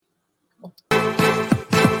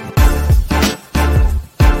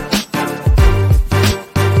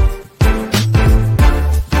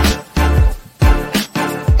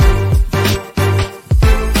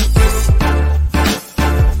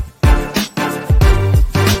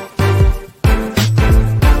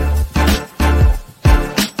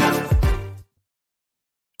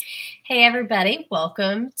Hey, everybody.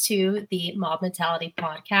 Welcome to the Mom Mentality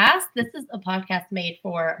Podcast. This is a podcast made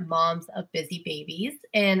for moms of busy babies,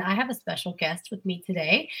 and I have a special guest with me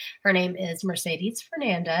today. Her name is Mercedes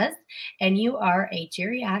Fernandez, and you are a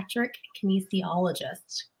geriatric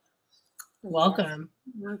kinesiologist. Welcome.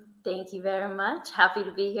 Yes. Thank you very much. Happy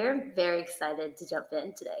to be here. Very excited to jump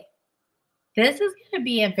in today. This is going to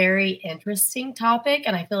be a very interesting topic,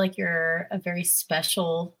 and I feel like you're a very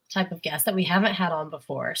special type of guest that we haven't had on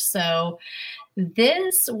before. So,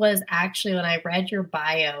 this was actually when I read your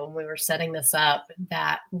bio and we were setting this up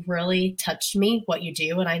that really touched me, what you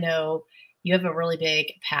do. And I know you have a really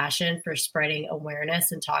big passion for spreading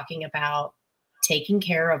awareness and talking about taking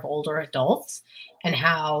care of older adults and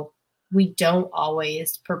how we don't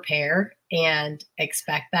always prepare and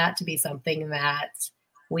expect that to be something that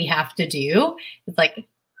we have to do. It's like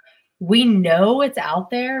we know it's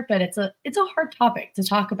out there, but it's a hard topic to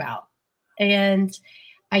talk about. And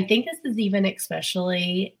I think this is even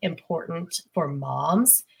especially important for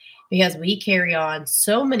moms because we carry on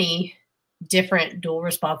so many different dual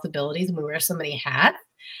responsibilities and we wear so many hats.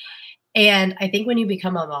 And I think when you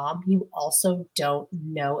become a mom, you also don't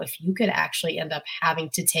know if you could actually end up having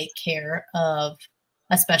to take care of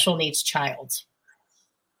a special needs child.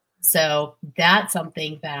 So that's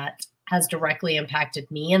something that has directly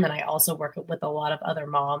impacted me. And then I also work with a lot of other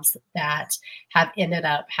moms that have ended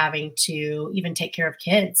up having to even take care of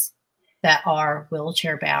kids that are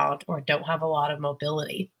wheelchair bound or don't have a lot of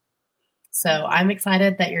mobility. So I'm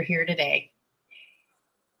excited that you're here today.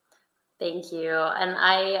 Thank you. And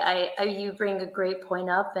I you bring a great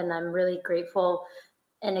point up, and I'm really grateful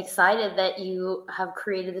and excited that you have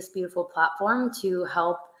created this beautiful platform to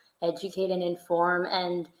help educate and inform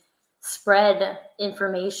and spread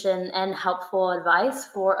information and helpful advice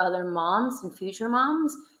for other moms and future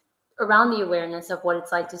moms around the awareness of what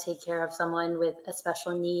it's like to take care of someone with a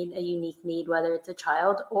special need, a unique need, whether it's a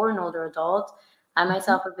child or an older adult. I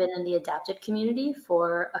myself have been in the adapted community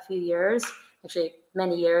for a few years, actually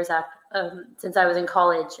many years since I was in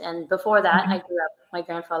college. And before that, I grew up, my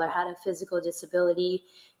grandfather had a physical disability.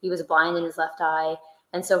 He was blind in his left eye.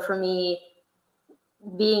 And so for me,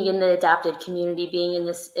 being in the adapted community, being in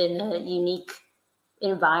a unique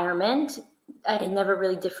environment, I never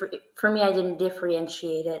really I didn't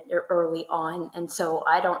differentiate it early on. And so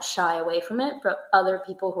I don't shy away from it, but other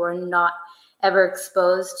people who are not ever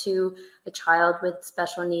exposed to a child with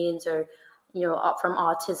special needs or, from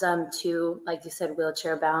autism to, like you said,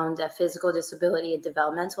 wheelchair bound, a physical disability, a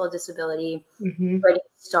developmental disability, ready to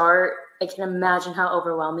start, I can imagine how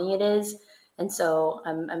overwhelming it is. And so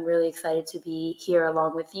I'm really excited to be here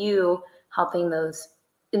along with you, helping those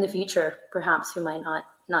in the future, perhaps, who might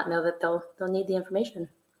not know that they'll need the information.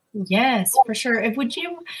 Yes, for sure.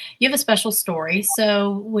 You have a special story.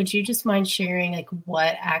 So would you just mind sharing like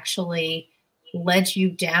what actually led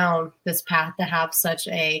you down this path to have such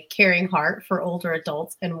a caring heart for older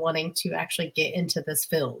adults and wanting to actually get into this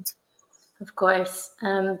field? Of course.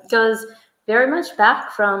 Goes very much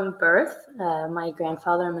back from birth. My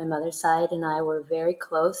grandfather on my mother's side and I were very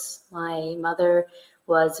close. My mother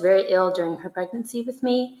was very ill during her pregnancy with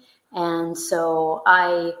me. And so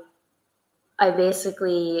I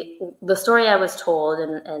basically, the story I was told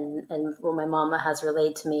and what my mama has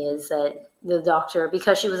relayed to me is that the doctor,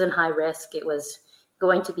 because she was in high risk, it was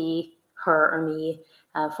going to be her or me.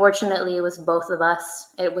 Fortunately, it was both of us.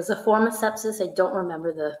 It was a form of sepsis. I don't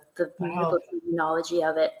remember the medical terminology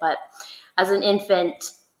of it, but as an infant,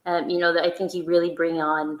 I think you really bring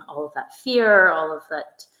on all of that fear, all of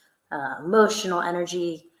that emotional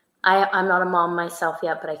energy. I'm not a mom myself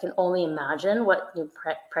yet, but I can only imagine what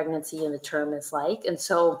pregnancy in the term is like. And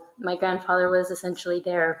so my grandfather was essentially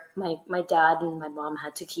there. My dad and my mom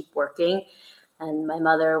had to keep working, and my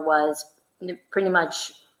mother was pretty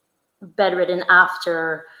much bedridden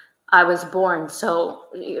after I was born. So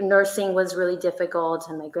nursing was really difficult,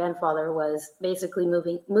 and my grandfather was basically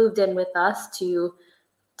moved in with us to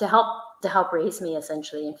help raise me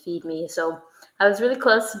essentially and feed me. So I was really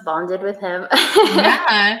close, bonded with him.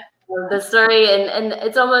 Yeah. The story and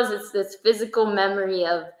it's almost this physical memory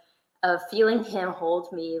of feeling him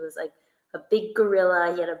hold me. It was like a big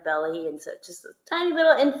gorilla. He had a belly, and so just a tiny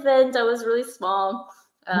little infant. I was really small,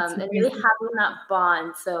 and really having that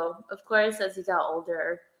bond. So of course, as he got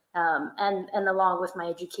older, and along with my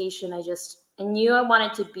education, I knew I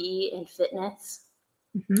wanted to be in fitness,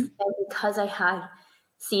 and because I had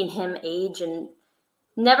seen him age and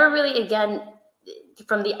never really again.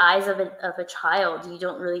 From the eyes of a child, you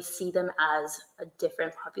don't really see them as a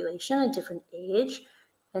different population, a different age.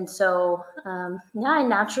 And so, I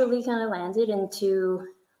naturally kind of landed into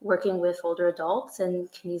working with older adults and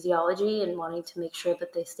kinesiology and wanting to make sure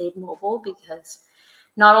that they stayed mobile, because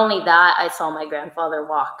not only that, I saw my grandfather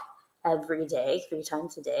walk every day, 3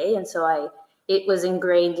 times a day. And so it was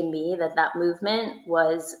ingrained in me that that movement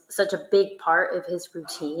was such a big part of his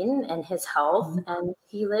routine and his health. And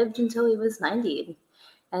he lived until he was 90,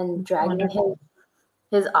 and dragging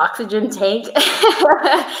his oxygen tank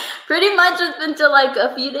pretty much until like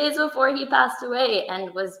a few days before he passed away,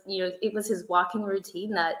 and was, it was his walking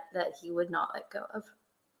routine that he would not let go of.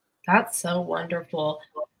 That's so wonderful.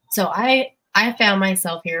 So I found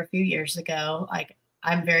myself here a few years ago. Like,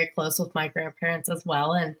 I'm very close with my grandparents as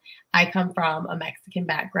well, and I come from a Mexican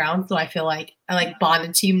background, so I feel like I like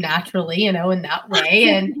bonded to them naturally, in that way,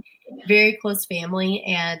 and very close family.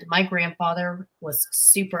 And my grandfather was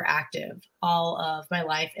super active all of my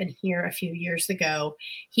life, and here a few years ago,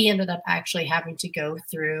 he ended up actually having to go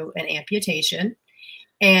through an amputation.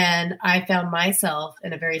 And I found myself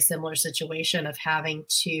in a very similar situation of having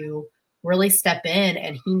to really step in,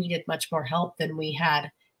 and he needed much more help than we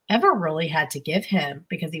had ever really had to give him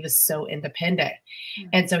because he was so independent.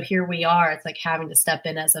 And so here we are, it's like having to step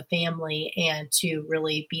in as a family and to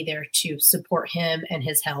really be there to support him and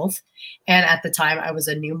his health. And at the time, I was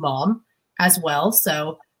a new mom as well.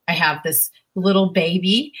 So I have this little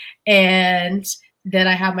baby, and then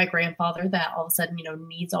I have my grandfather that all of a sudden,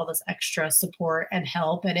 needs all this extra support and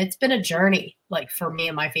help. And it's been a journey, like for me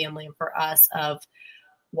and my family and for us, of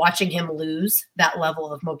watching him lose that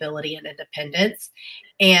level of mobility and independence.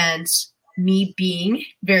 And me being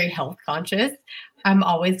very health conscious, I'm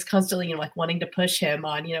always constantly, like wanting to push him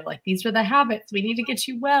on, like, these are the habits. We need to get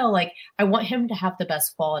you well. Like, I want him to have the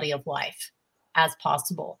best quality of life as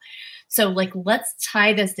possible. So like, let's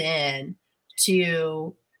tie this in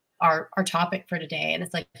to our topic for today. And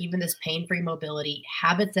it's like, even this pain-free mobility,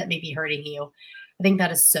 habits that may be hurting you. I think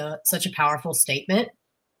that is such a powerful statement,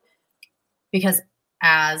 because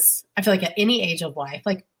as I feel like at any age of life,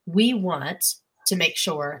 like, we want to make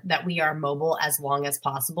sure that we are mobile as long as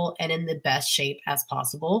possible and in the best shape as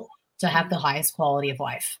possible to have the highest quality of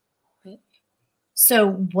life. Right.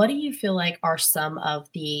 So what do you feel like are some of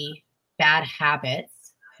the bad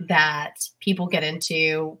habits that people get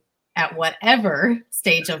into at whatever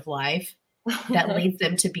stage of life that leads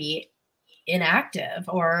them to be inactive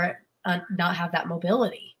or not have that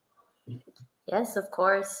mobility? Yes, of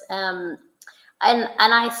course. And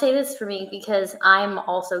I say this for me because I'm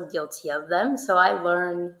also guilty of them. So I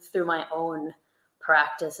learn through my own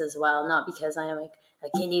practice as well, not because I am like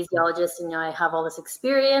a kinesiologist and I have all this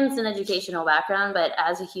experience and educational background, but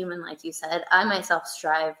as a human, like you said, I myself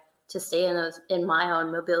strive to stay in my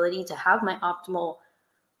own mobility, to have my optimal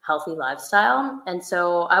healthy lifestyle. And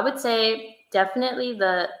so I would say definitely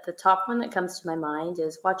the top one that comes to my mind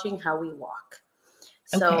is watching how we walk.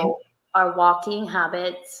 So our walking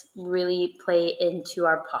habits really play into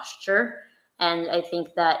our posture. And I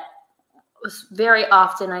think that very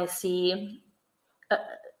often I see,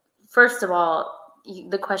 first of all,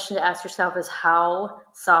 the question to ask yourself is, how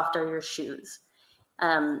soft are your shoes?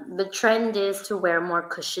 The trend is to wear more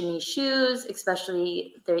cushiony shoes,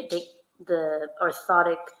 especially the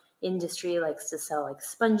orthotic industry likes to sell like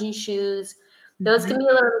spongy shoes. Those can be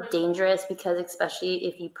a little bit dangerous because, especially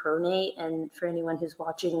if you pronate, and for anyone who's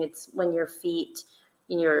watching, it's when your feet,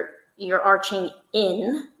 you're arching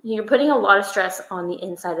in, you're putting a lot of stress on the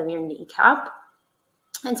inside of your kneecap.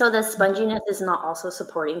 And so the sponginess is not also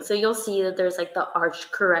supporting. So you'll see that there's like the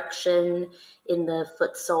arch correction in the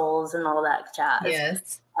foot soles and all that jazz.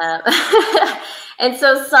 Yes. And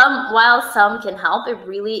so while some can help, it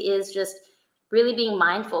really is just really being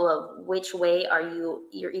mindful of which way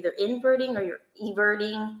you're either inverting or you're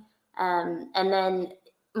everting. And then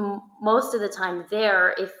most of the time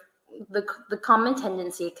if the common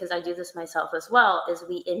tendency, because I do this myself as well, is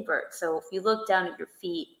we invert. So if you look down at your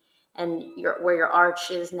feet and where your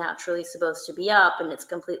arch is naturally supposed to be up and it's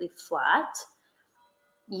completely flat,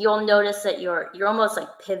 you'll notice that you're almost like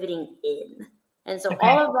pivoting in. And so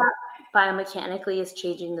all of that biomechanically is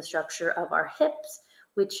changing the structure of our hips,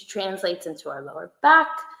 which translates into our lower back.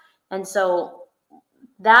 And so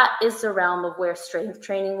that is the realm of where strength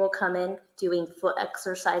training will come in, doing foot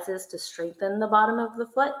exercises to strengthen the bottom of the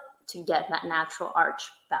foot to get that natural arch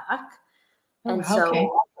back.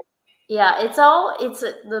 Yeah,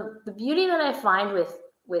 the beauty that I find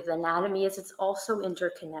with anatomy is it's also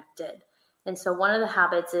interconnected. And so one of the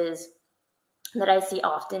habits that I see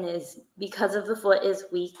often is, because of the foot is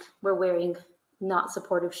weak, we're wearing not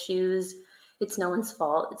supportive shoes. It's no one's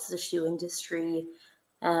fault. It's the shoe industry.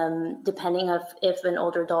 Depending if an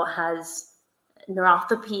older adult has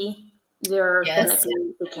neuropathy, they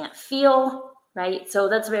can't feel. right? So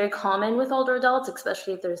that's very common with older adults,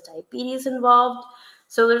 especially if there's diabetes involved.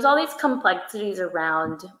 So there's all these complexities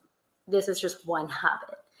around this is just one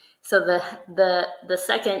habit. So the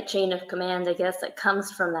second chain of command, I guess, that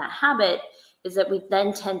comes from that habit is that we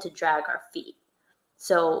then tend to drag our feet.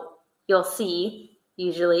 So you'll see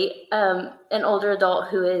usually an older adult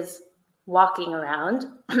who is walking around,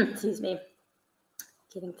 excuse me,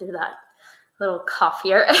 getting through that little cough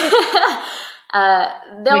here.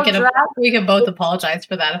 We can both apologize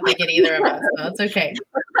for that if I get either of us. No, it's okay.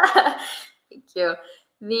 Thank you.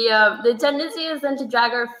 The tendency is then to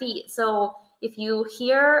drag our feet. So if you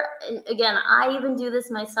hear, and again, I even do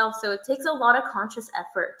this myself. So it takes a lot of conscious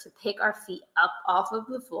effort to pick our feet up off of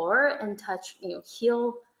the floor and touch,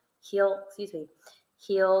 heel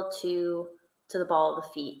to the ball of the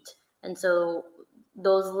feet. And so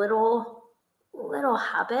those little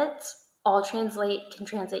habits all can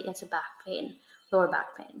translate into back pain, lower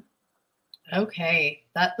back pain. Okay.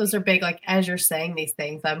 Those are big. Like, as you're saying these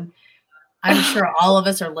things, I'm sure all of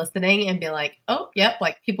us are listening and be like, oh, yep.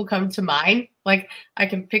 Like, people come to mind. Like, I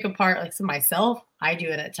can pick apart, like, so myself, I do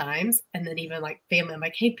it at times. And then even like family, I'm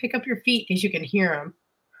like, hey, pick up your feet because you can hear them.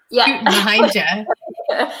 Yeah. Behind you.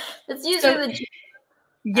 It's usually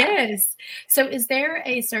Yes. So is there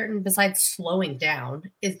a certain, besides slowing down,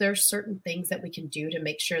 is there certain things that we can do to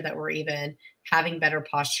make sure that we're even having better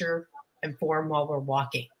posture and form while we're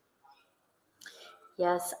walking?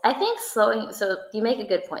 Yes, I think so you make a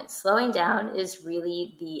good point. Slowing down is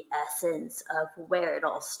really the essence of where it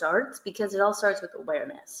all starts, because it all starts with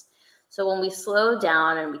awareness. So when we slow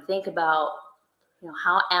down and we think about,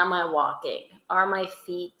 how am I walking? Are my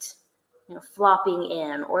feet, flopping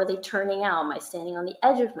in, or are they turning out? Am I standing on the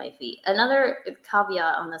edge of my feet? Another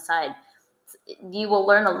caveat on the side, you will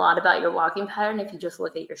learn a lot about your walking pattern if you just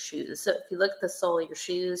look at your shoes. So if you look at the sole of your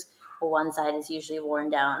shoes, one side is usually worn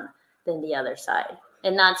down than the other side.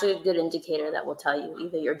 And that's a good indicator that will tell you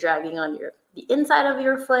either you're dragging on the inside of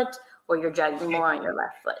your foot or you're dragging more on your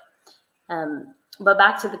left foot. But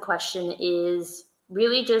back to the question is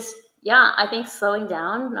really just, I think slowing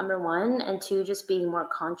down, number one, and two, just being more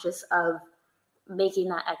conscious of making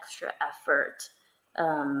that extra effort.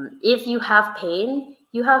 If you have pain,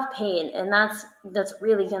 you have pain, and that's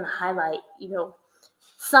really going to highlight,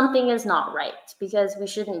 something is not right, because we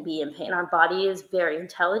shouldn't be in pain. Our body is very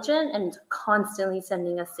intelligent and constantly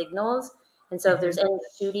sending us signals. And so if there's any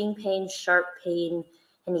shooting pain, sharp pain,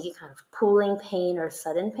 any kind of pulling pain or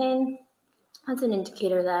sudden pain, that's an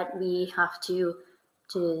indicator that we have to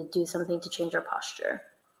do something to change our posture.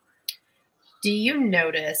 Do you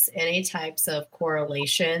notice any types of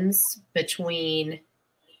correlations between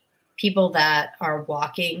people that are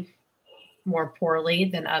walking more poorly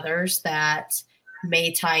than others that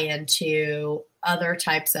may tie into other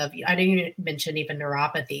types of, I know you mentioned even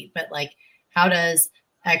neuropathy, but like, how does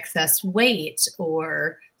excess weight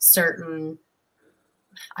or certain,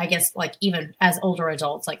 I guess, like even as older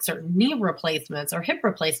adults, like certain knee replacements or hip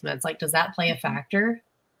replacements, like, does that play a factor?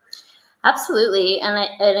 Absolutely. And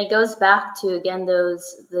it goes back to, again,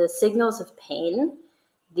 the signals of pain,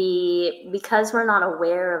 because we're not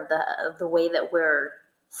aware of the way that we're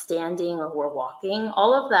standing or we're walking,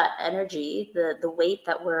 all of that energy, the weight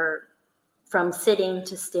that we're from sitting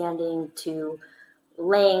to standing to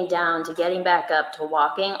laying down to getting back up to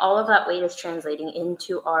walking, all of that weight is translating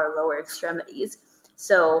into our lower extremities.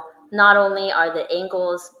 So not only are the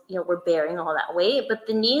ankles, we're bearing all that weight, but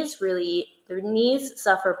the knees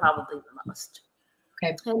suffer probably the most.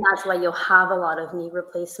 Okay. And that's why you'll have a lot of knee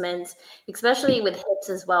replacements, especially with hips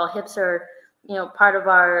as well. Hips are, part of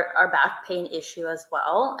our back pain issue as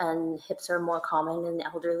well. And hips are more common in the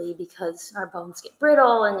elderly because our bones get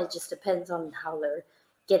brittle, and it just depends on how they're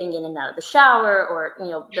getting in and out of the shower, or,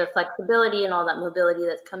 the flexibility and all that mobility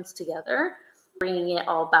that comes together. Bringing it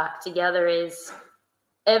all back together is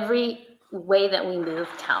every way that we move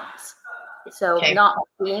counts. So not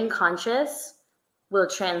being conscious will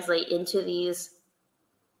translate into these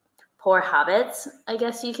poor habits, I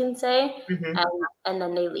guess you can say. And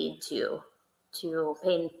then they lead to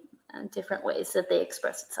pain in different ways that they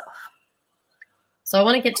express itself. So I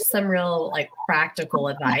want to get to some real like practical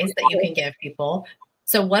advice that you can give people.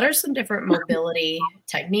 So what are some different mobility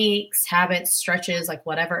techniques, habits, stretches, like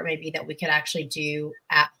whatever it may be that we could actually do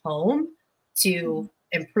at home to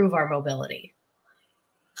improve our mobility?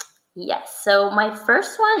 Yes. So my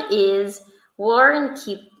first one is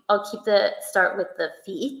I'll start with the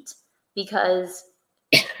feet, because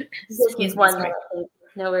this is one that I think,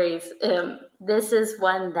 no worries. This is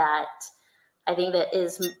one that I think that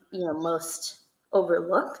is, most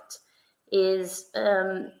overlooked is,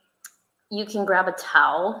 you can grab a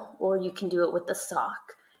towel, or you can do it with a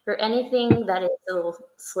sock, or anything that is a little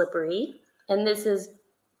slippery. And this is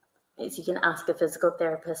you can ask a physical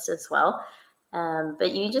therapist as well.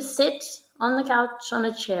 But you just sit on the couch on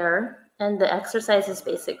a chair, and the exercise is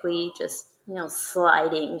basically just,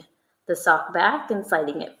 sliding the sock back and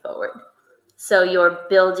sliding it forward. So you're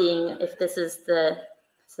building, if this is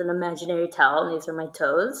it's an imaginary towel, and these are my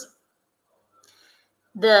toes.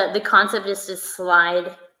 The concept is to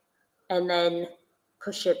slide and then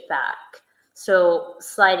push it back. So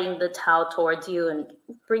sliding the towel towards you and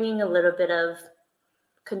bringing a little bit of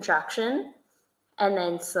contraction and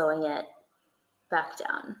then slowing it back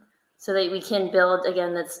down so that we can build,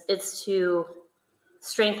 again, it's to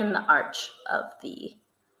strengthen the arch of the